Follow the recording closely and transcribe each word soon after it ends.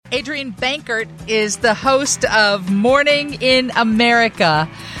Adrienne Bankert is the host of Morning in America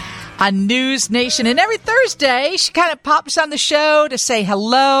on NewsNation. And every Thursday, she kind of pops on the show to say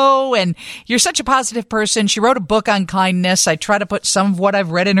hello. And you're such a positive person. She wrote a book on kindness. I try to put some of what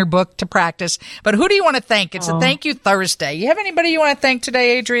I've read in her book to practice. But who do you want to thank? It's a Thank You Thursday. You have anybody you want to thank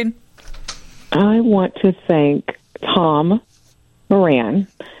today, Adrienne? I want to thank Tom Moran.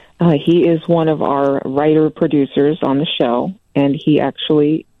 He is one of our writer-producers on the show, and he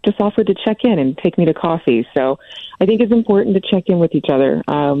actually just offered to check in and take me to coffee. So I think it's important to check in with each other.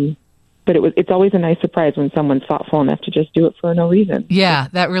 But it's always a nice surprise when someone's thoughtful enough to just do it for no reason. Yeah,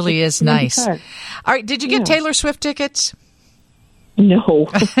 that really is nice. All right, did you get Taylor Swift tickets? No.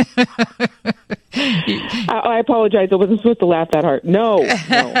 I apologize. I wasn't supposed to laugh that hard. No.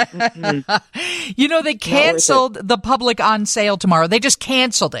 You know, they canceled the public on sale tomorrow. They just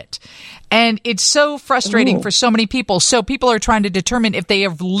canceled it. And it's so frustrating for so many people. So people are trying to determine if they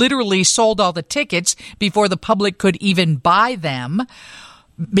have literally sold all the tickets before the public could even buy them,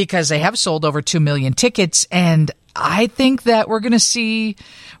 because they have sold over 2 million tickets. And I think that we're going to see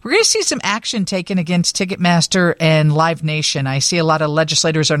some action taken against Ticketmaster and Live Nation. I see a lot of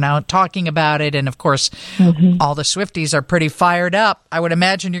legislators are now talking about it. And of course, all the Swifties are pretty fired up. I would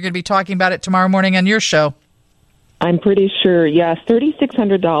imagine you're going to be talking about it tomorrow morning on your show. I'm pretty sure, yes.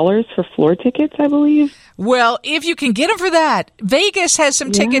 $3,600 for floor tickets, I believe. Well, if you can get them for that, Vegas has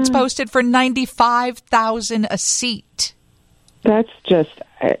some tickets posted for $95,000 a seat. That's just,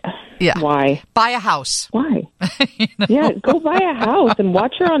 why? Buy a house. Why? Yeah, go buy a house and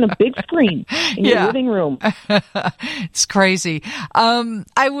watch her on a big screen in your living room. It's crazy.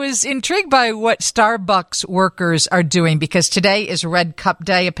 I was intrigued by what Starbucks workers are doing, because today is Red Cup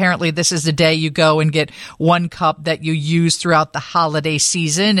Day. Apparently, this is the day you go and get one cup that you use throughout the holiday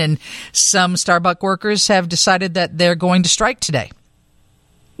season. And some Starbucks workers have decided that they're going to strike today.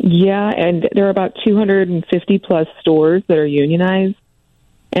 Yeah, and there are about 250 plus stores that are unionized,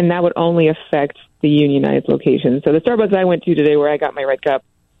 and that would only affect the unionized locations. So the Starbucks I went to today, where I got my Red Cup,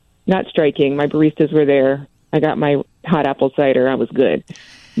 not striking. My baristas were there. I got my hot apple cider. I was good.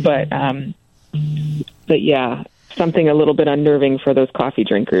 But yeah, something a little bit unnerving for those coffee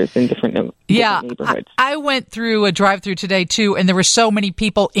drinkers in different neighborhoods. I went through a drive-through today, too, and there were so many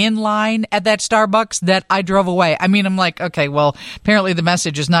people in line at that Starbucks that I drove away. I mean, I'm like, okay, well, apparently the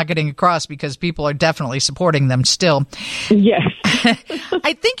message is not getting across because people are definitely supporting them still. Yes. I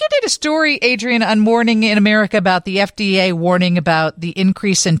think you did a story, Adrienne, on Morning in America about the FDA warning about the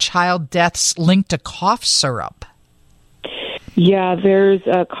increase in child deaths linked to cough syrup. Yeah, there's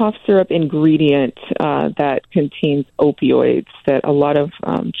a cough syrup ingredient that contains opioids that a lot of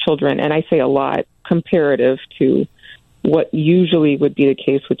children, and I say a lot, comparative to what usually would be the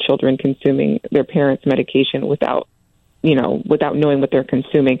case with children consuming their parents' medication without knowing what they're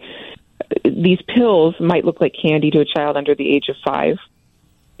consuming. These pills might look like candy to a child under the age of 5,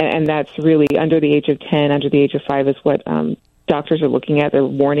 and that's really under the age of 10, under the age of 5 is what doctors are looking at. They're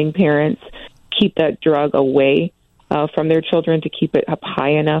warning parents, keep that drug away from their children, to keep it up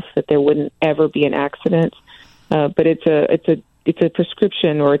high enough that there wouldn't ever be an accident. But it's a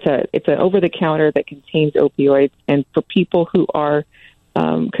prescription, or it's an over the counter that contains opioids. And for people who are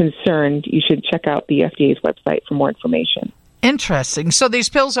concerned, you should check out the FDA's website for more information. Interesting. So these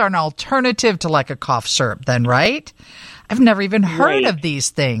pills are an alternative to like a cough syrup, then, right? I've never even heard of these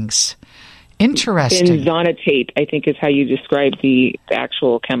things. Interesting. Benzonatate, I think, is how you describe the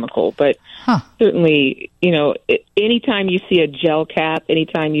actual chemical. But certainly, anytime you see a gel cap,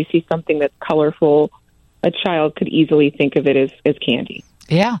 anytime you see something that's colorful, a child could easily think of it as candy.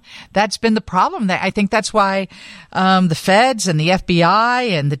 Yeah, that's been the problem. I think that's why the feds and the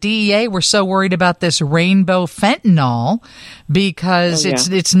FBI and the DEA were so worried about this rainbow fentanyl, because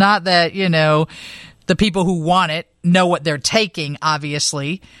it's not that, the people who want it know what they're taking,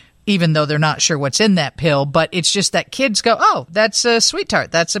 obviously, even though they're not sure what's in that pill. But it's just that kids go, oh, that's a sweet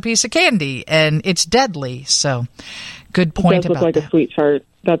tart. That's a piece of candy. And it's deadly. So good point about that. It does look like a sweet tart.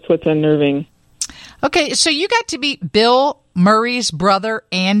 That's what's unnerving. Okay, so you got to meet Bill Murray's brother,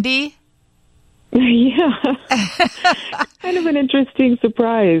 Andy. Yeah. Kind of an interesting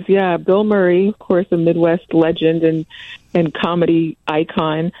surprise. Yeah, Bill Murray, of course, a Midwest legend and comedy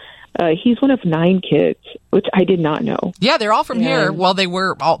icon. He's one of 9 kids, which I did not know. Yeah, they're all from here. Well, they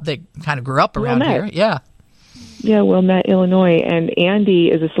kind of grew up around here. Yeah. Yeah, Wilmette, Illinois. And Andy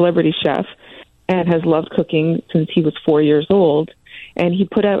is a celebrity chef and has loved cooking since he was 4 years old. And he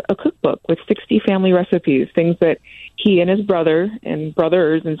put out a cookbook with 60 family recipes, things that he and his brother and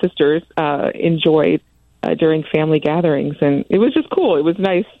brothers and sisters enjoyed during family gatherings. And it was just cool. It was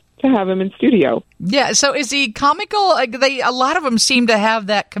nice to have him in studio. Yeah. So is he comical? Like a lot of them seem to have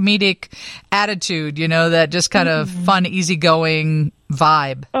that comedic attitude, that just kind of fun, easing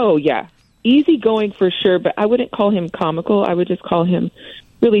vibe. Oh, yeah. Easygoing for sure, but I wouldn't call him comical. I would just call him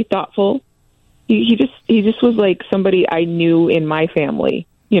really thoughtful. He just was like somebody I knew in my family.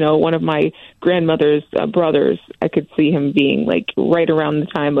 One of my grandmother's brothers. I could see him being like right around the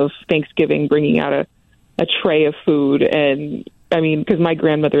time of Thanksgiving, bringing out a tray of food. And I mean, because my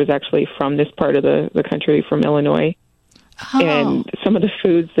grandmother is actually from this part of the country, from Illinois. Oh. And some of the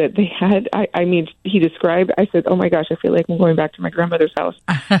foods that they had, I mean, he described, I said, oh my gosh, I feel like I'm going back to my grandmother's house.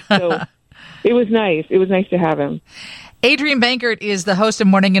 So it was nice. It was nice to have him. Adrienne Bankert is the host of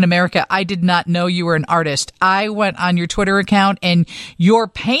Morning in America. I did not know you were an artist. I went on your Twitter account and you're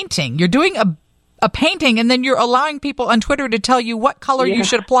painting. You're doing a painting, and then you're allowing people on Twitter to tell you what color you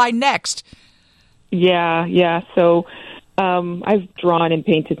should apply next. Yeah. So I've drawn and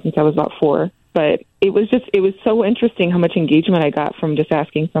painted since I was about 4. But it was so interesting how much engagement I got from just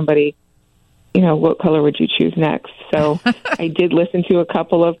asking somebody, what color would you choose next? So I did listen to a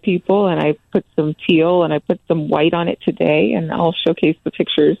couple of people, and I put some teal and I put some white on it today, and I'll showcase the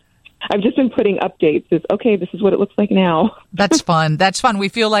pictures. I've just been putting updates. Okay, this is what it looks like now. That's fun. We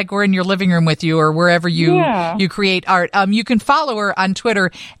feel like we're in your living room with you or wherever you create art. You can follow her on Twitter,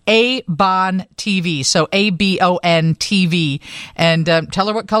 ABON TV. So ABON TV. And tell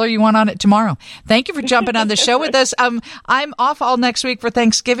her what color you want on it tomorrow. Thank you for jumping on the show with us. I'm off all next week for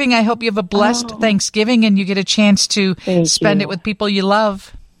Thanksgiving. I hope you have a blessed Thanksgiving and you get a chance to spend it with people you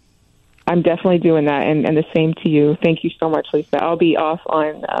love. I'm definitely doing that, and the same to you. Thank you so much, Lisa. I'll be off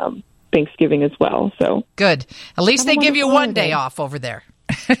on Thanksgiving as well. So good. At least they give you one day off over there.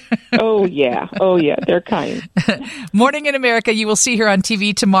 Oh, yeah. They're kind. Morning in America. You will see her on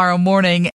TV tomorrow morning.